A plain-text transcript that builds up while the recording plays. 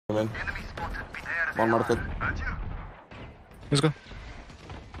Come in. One market. Let's go.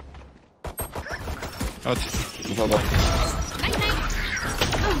 Out.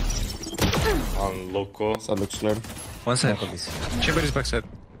 On loco. Side looks clear. One side. Chamber is backside.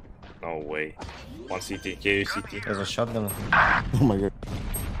 No way. One CT, KU CT. There's a shotgun. Oh my god.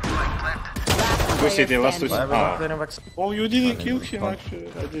 Two CT, last two Why are we not CT. clearing back? Oh, you didn't kill him actually.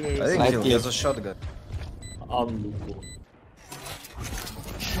 I didn't even I see. didn't kill. There's a shotgun. Unloco.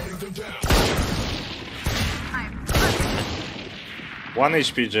 One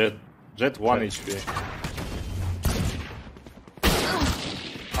HP, Jet. Jet, one HP.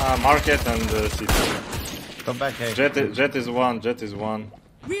 Market and CT. Come back, hey. Jet is one, Jet is one.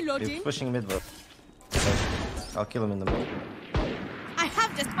 Reloading. He's pushing mid, bro. Okay. I'll kill him in the mid. I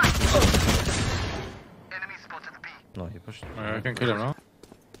have the spike. No, he pushed. I can kill him now.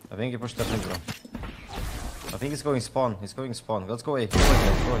 I think he pushed that mid, bro. I think he's going spawn. He's going spawn. Let's go A.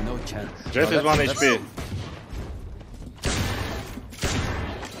 No chance. Jet is one HP.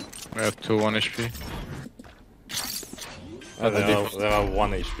 We have 2 1 HP. There are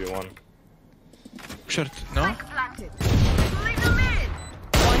one HP, one. Short, no? One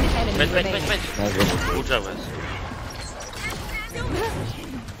enemy remaining.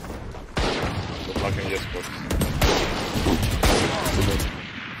 Good luck in esports.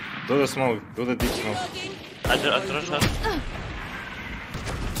 Do the smoke, do the deep smoke.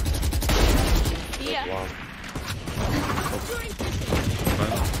 Wow.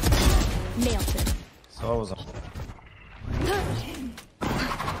 Nailed it. So I was on.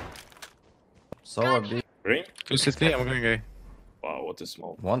 So a B. Green? 2 city, I'm going A. Wow, what a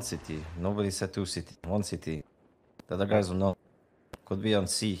smoke. One city. Nobody said 2 city. 1 city. The other guys will know. Could be on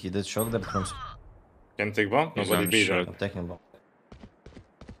C. He did shock that from. Can take bomb? He's Nobody on B, short. right? I'm taking bomb.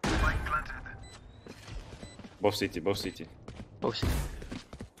 Both city, both city.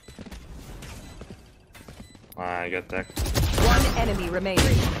 I get that. One enemy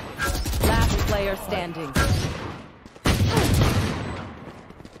remaining. Last player standing.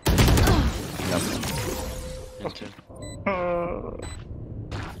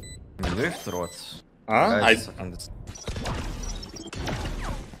 Drift rods. Huh? Guys, sucking this.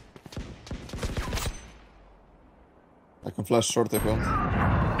 I can flash short if you want.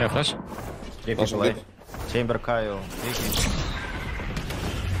 Yeah, flash. Keep Flash people mid. A. Chamber Kyle.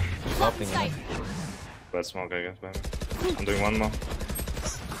 Dropping it. Bad smoke, I guess, maybe. I'm doing one more.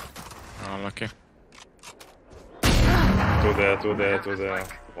 Oh, lucky. Two there.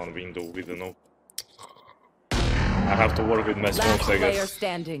 One window with the no. I have to work with my Last smokes, I player guess.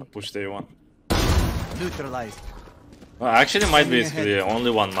 standing. Push day one. Neutralized. Well, actually, might be clear.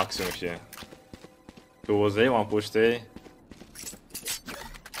 Only one maximum here. Two was A, one pushed A.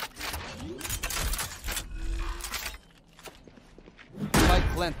 Spike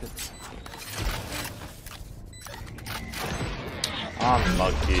planted.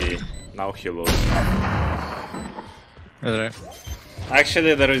 Unlucky. Now he lost. That's right.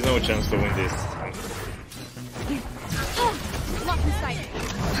 Actually, there is no chance to win this. Lock in sight.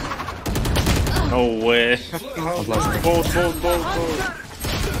 No way. I'll flash. Both.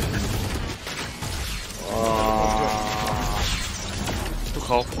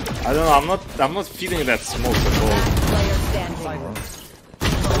 I don't know. I'm not feeling that smoke at all. Last player standing.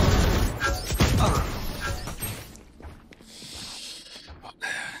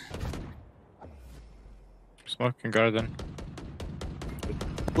 Smoking garden.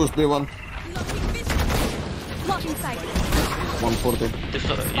 Push B1. Lock in sight. 140.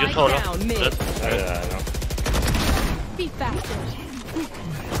 Spike down mid. Yeah, I know. Be faster.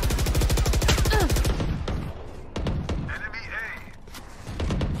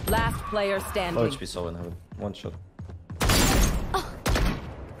 Last player Low standing. HP so in heaven. One shot.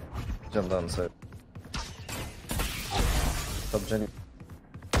 Jump down side. Top Jenny.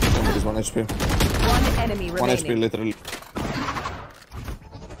 Somebody's 1 HP. One enemy 1 HP remaining. literally.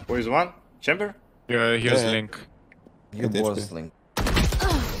 Who is one? Chamber? Yeah, here's Yeah. Link. You Good was HP. Link.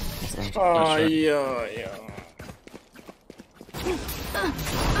 Oh, yeah.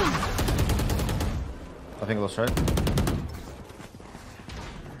 I think it was right.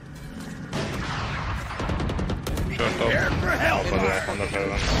 Short top. On the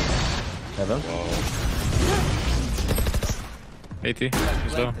heaven. Heaven. 80.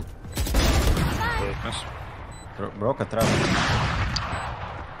 He's low. Nice. Broke a trap.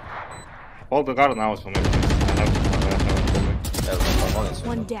 Hold the guard now for me.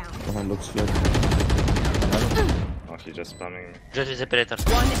 One down. Behind looks clear. Oh, he just spamming. Just is operator.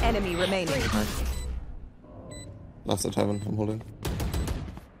 One enemy remaining. Last at heaven, I'm holding.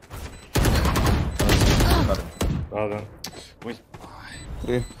 Got him. Well done. Wait.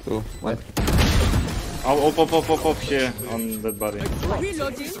 3, 2, 1. Oh, up here on that body.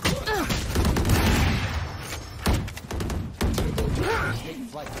 Reloading.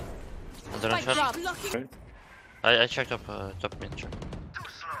 Underline shot. Right? I checked up top mid.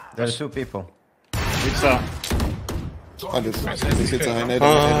 There are 2 people. It's a... Hadi. This I need.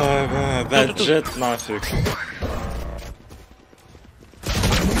 that jet naфиг.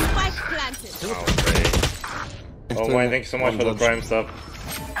 Spike planted. Oh my, thank you so much for the prime stuff.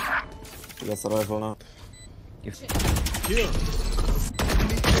 That's a rifle now.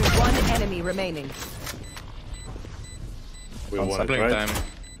 One enemy remaining. We won it, Playing right? time.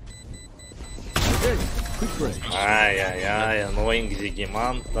 Ay, annoying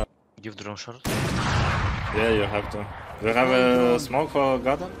Zigimanta. Give drone shot. Yeah, you have to. Do you have a smoke for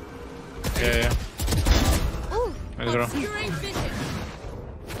garden? Yeah. Ooh, Nice draw. obscuring vision.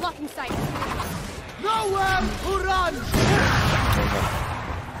 Blocking sight. Nowhere to run!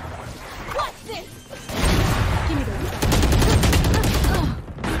 What's this? Give me the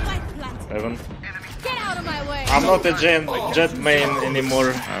spike planted. Heaven. Get out of my way. I'm not a jet main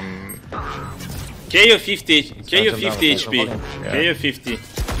anymore. KO 50 HP. KO 50.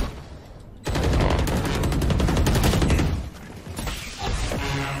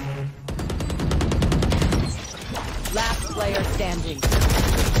 Last player standing.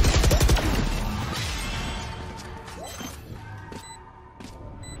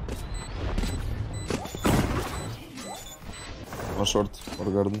 One short or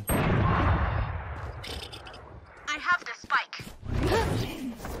garden. I have the spike.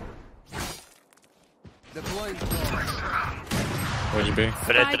 Deploying. Watch B.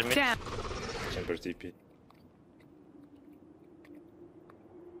 Predator Spike mid. down. Chamber TP.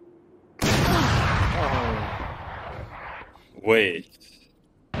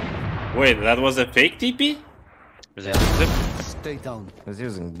 Wait, that was a fake TP? Stay down. He's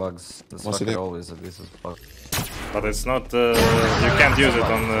using bugs. This What's it fucker do? always abuses bugs. But it's not, you can't use it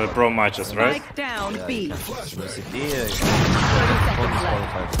on pro matches, right? Spike down B. MCP, 30 seconds left.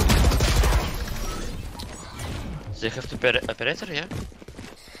 qualified. They have to operator, yeah?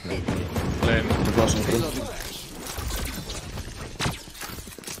 Lane. Flashing through.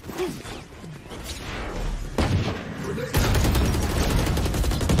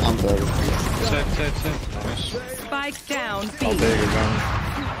 I'm there. Set. Nice. Spike down B. I'll take it down.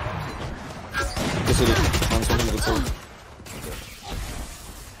 This is it. One's 100 sold.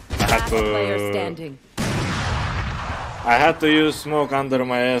 I had Last player to, standing. I had to use smoke under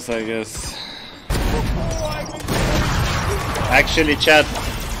my ass, I guess. Actually, chat,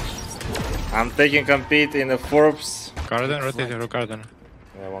 I'm taking compete in the Forbes. Garden, rotate your garden.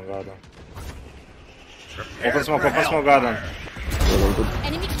 Yeah, one garden. Open smoke, garden.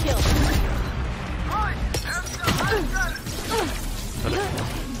 Enemy killed.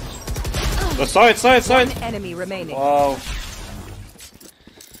 The side. One enemy remaining. Wow.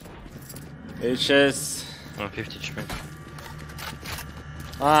 HS. 50 HP.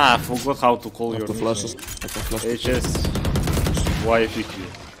 Ah, I forgot how to call your The name. flashes. I can flash. HS. YFQ.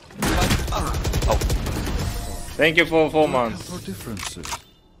 Thank you for 4 months. For differences.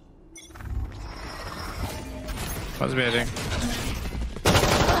 What's B, I think?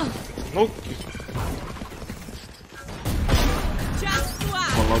 Nope.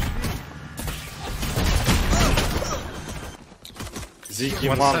 One lock. Ziggy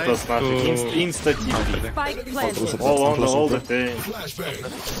One Mantas, side nothing. to- Insta TP. Spike planted. All the thing.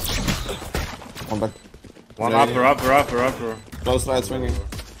 One back. One Yeah, upper. Close right swinging.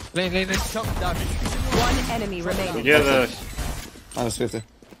 Lane. One enemy remaining. Together. Minus 50.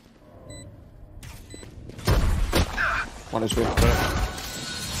 1 HP.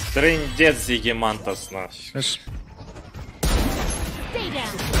 Трындец Ziggy Mantas, нафиг. Nice. Stay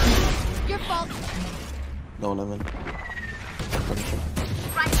down. Your fault. No lemon.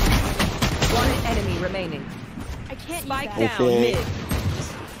 One enemy remaining. I can't spike down Okay. mid.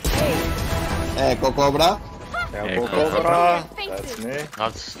 Echo Cobra. Echo Cobra. That's me.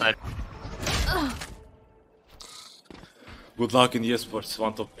 Not snipe. Good luck in esports,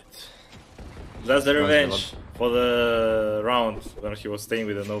 one top mid. That's the revenge for the round when he was staying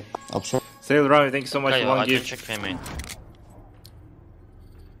with the noob. Up short. Sail Rami, thank you so much Okay, for I one can gift. check my main.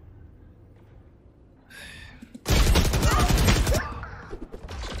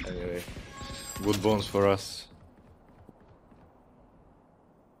 Anyway, good bones for us.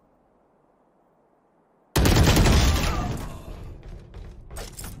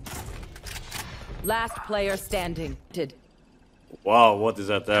 Last player standing. Did. Wow, what is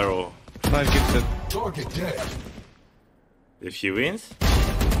that arrow? 5 gifted. Target dead. If he wins?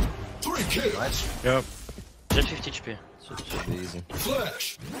 3 kills. Yep. Jet 50 HP. Should be easy.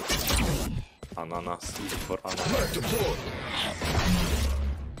 Ananas for ananas.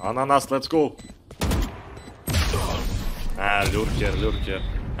 Ananas, let's go. Ah, lurker.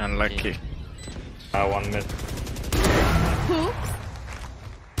 Unlucky. Ah, 1 mid.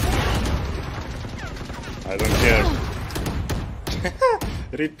 I don't care.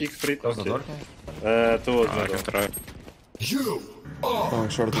 Repick, free. Close the door. Two I can try. Oh,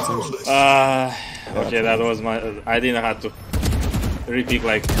 short it seems. Okay, that was my. I didn't have to repick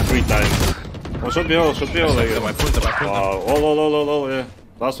like 3 times. Oh, should be all like it. Wow, all, yeah.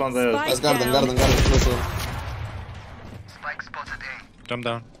 Last one there. Let's garden. Listen. Jump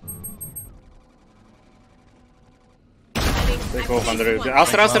down. Take off under it.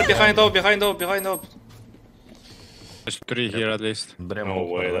 Astra, behind up. There's 3 here at least. No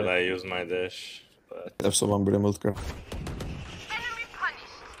way that I use my dash. But Have someone bring multiple.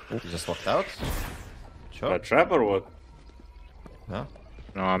 You just walked out? Sure. a trap or what? No?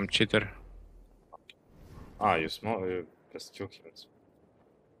 No, I'm cheater. Ah, you small, you just kill him.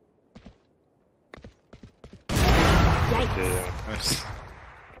 Okay, yeah. Nice.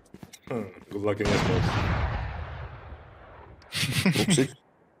 Good luck in esports. Oopsie.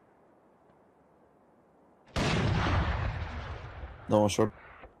 No one short.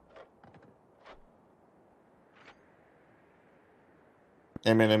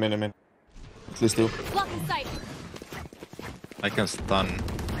 Amen. At least 2. Blocking sight. I can stun.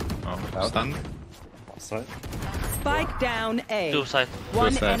 Oh, stun? Side? Spike down A. 2 side.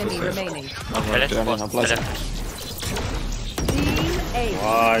 One side, enemy 2 side. remaining. Left I'm post. plus. Left. Team A.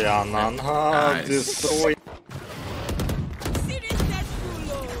 Why, Anana? Nice. Destroy.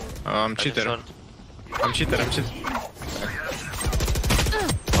 Oh, I'm cheater. Short. I'm cheater.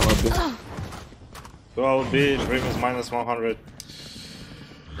 Well, B, Dream is minus 100.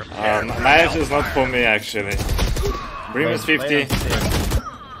 Match is not for me actually. Bream is 50. Shit.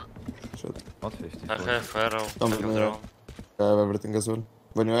 Not 50. I have arrow. Don't I have worry. drone. I have everything as well.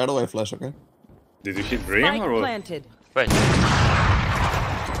 When you arrow, I flash, okay? Did you hit Bream Spike or what? planted. Wait.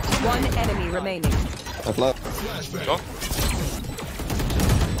 One enemy remaining. I flash. Go.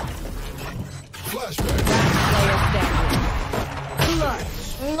 Player standing. Clutch.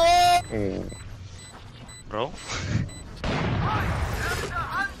 Bro.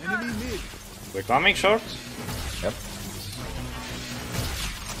 We're coming short? Yep.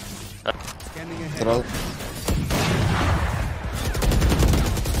 Scanning ahead. They're out.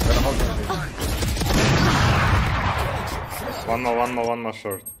 One more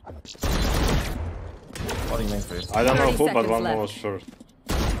short. Holding main first. I don't know 30 who, but seconds one more left. was short.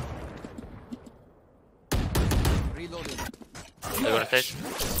 Reloading. They rotate.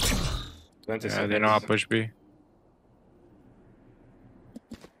 20 Yeah, seconds. they know how to push B.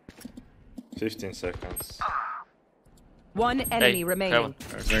 15 seconds. One enemy Hey, remaining.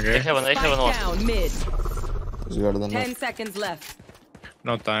 They Okay. have one Spike one. down mid. Is garden 10 left. seconds left.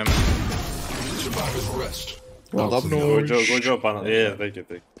 No time. Round up. Good job, Anna. Yeah, take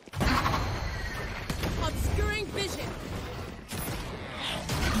it. Obscuring vision.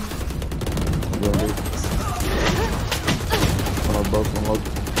 One out both, one out.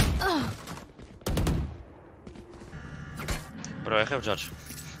 Bro, I have judge.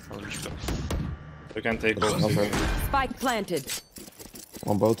 You can take It's both. not fair. Spike planted.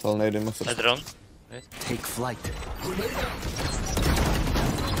 One boat, I'll nade him I after. drone. Take flight.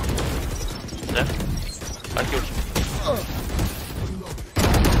 Left. I killed him.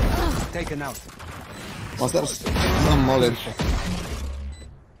 Taken out. One stairs. Some molly.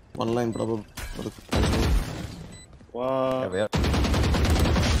 One lane probably. What? Yeah, we are.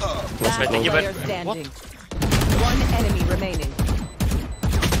 Last Wait, give player it. standing. One enemy remaining.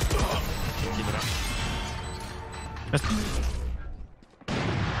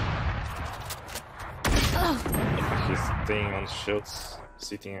 He's staying on shields,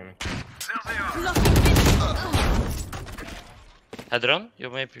 sitting in. Head drone? You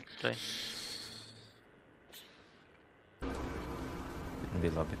maybe play. Be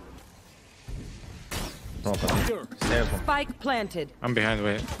lobby. No, but stairs one. Spike planted. I'm behind.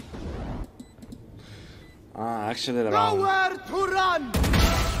 Wait. Ah, actually around. Nowhere to run!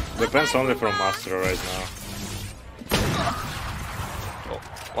 Depends only from Master right now. Oh,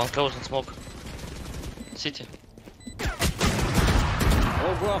 one close and smoke. City.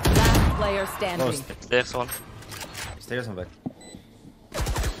 Last player standing. Close. There's one. Stairs and back.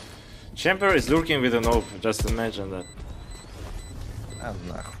 Champer is lurking with an AWP, just imagine that. Ah,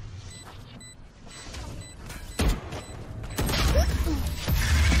 nah.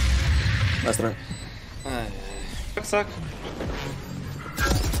 Nice try. Suck.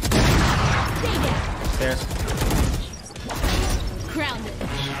 Stairs. Grounded.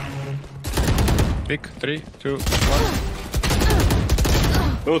 Pick 3, 2, 1.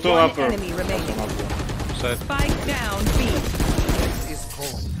 Two One upper. enemy remaining. Side. Spike down B. Is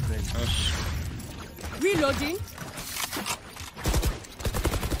cold. Nice. Reloading.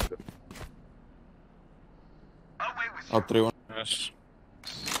 Up 3-1. Nice.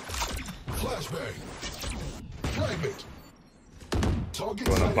 You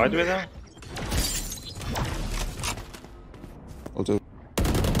wanna fight with him? I'll do.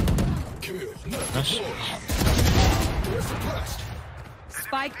 Nice.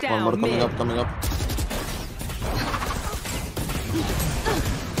 Spike One more down coming mid. up, coming up.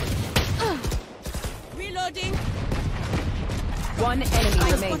 Reloading. One enemy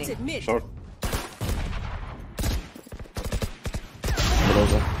I remaining. spotted mid. Short.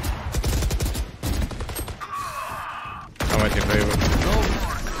 Subroza. I'm waiting for you.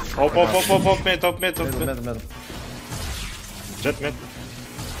 Op mid, top mid. Middle. Jet mid.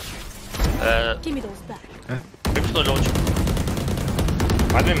 Give me those back. Crypto launch.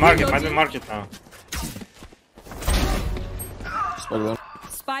 Might be market now. Spike down.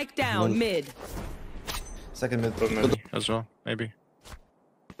 Spike down mid. Second mid. Top mid. As well, maybe.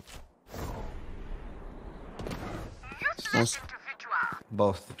 Nice.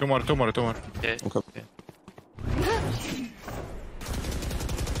 Both. Two more. Okay. Okay.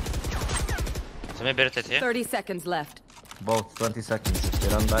 So maybe rotate here. 30 seconds left. Both 20 seconds. If you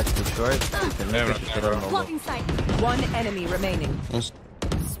run back too short, you can make it. If you run over. Blocking sight. One enemy remaining. Nice.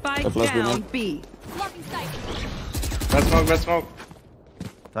 Spike I flashed down women. B. Blocking sight. Bad smoke.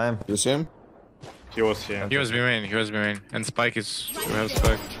 Time. You see him? He was here. He was B main. And Spike is... We have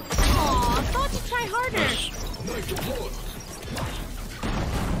Spike. Aw, thought you'd try harder.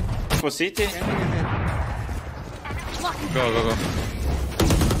 For city? Go.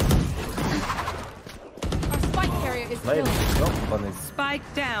 Our spike carrier is Lane. killed. Go. Bunny. Spike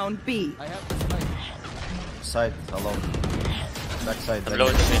down B. I have the spike. Side. Alone. Backside. I'm low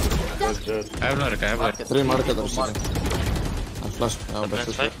in the mid. That's Jet. I have Lurk. 3 market or sitting. I flashed. Oh, Left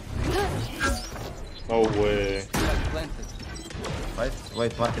that's side. it. No way. Planted. Fight.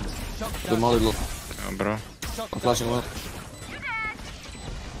 Wait, market. The molly low. Oh, bro. I'm flashing one.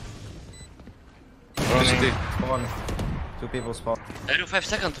 City. Spawn. Two people spawn. I do 5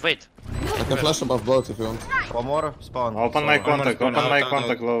 seconds, wait. I can flash above both if you want. One more. Spawn. Open my Spawn. contact. Open my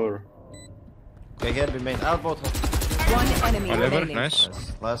contact lower. Okay, here be main. Out both. One enemy Whatever, remaining. nice.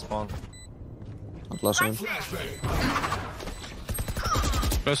 Nice. Last spawn. I'm flashing him.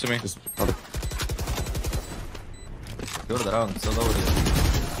 Close to me. Just market. Good round. So low.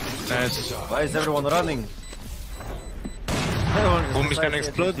 Nice. Why is everyone running? Everyone is Boom is gonna inside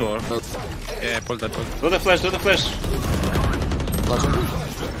explode or? Yeah, pull that. Do the flash. Flashing.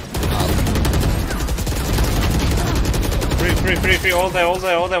 Free. All day.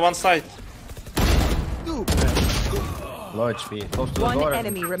 One side. Low HP. Close to the One door.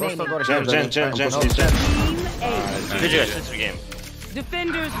 enemy Close to the remaining. door. Gen. No, Team A. GG, that's the game.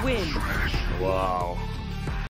 Defenders win. Wow.